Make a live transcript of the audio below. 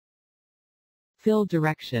Fill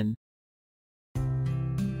direction.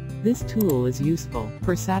 This tool is useful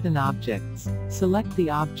for satin objects. Select the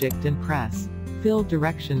object and press Fill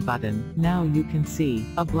Direction button. Now you can see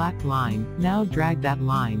a black line. Now drag that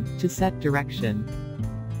line to set direction.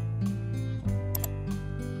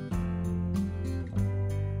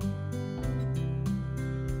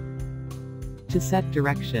 To set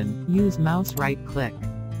direction, use mouse right-click.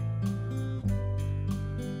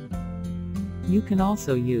 You can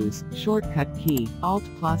also use shortcut key,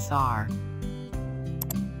 Alt+R.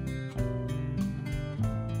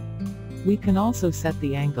 We can also set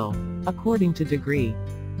the angle according to degree.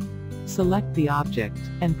 Select the object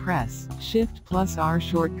and press Shift+R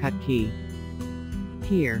shortcut key.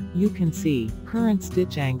 Here, you can see current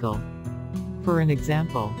stitch angle. For an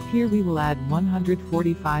example, here we will add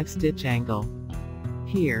 145 stitch angle.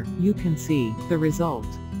 Here, you can see the result.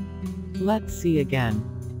 Let's see again.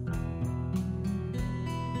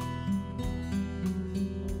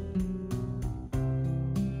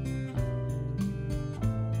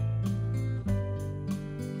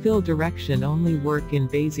 Fill direction only work in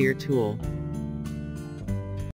Bezier tool.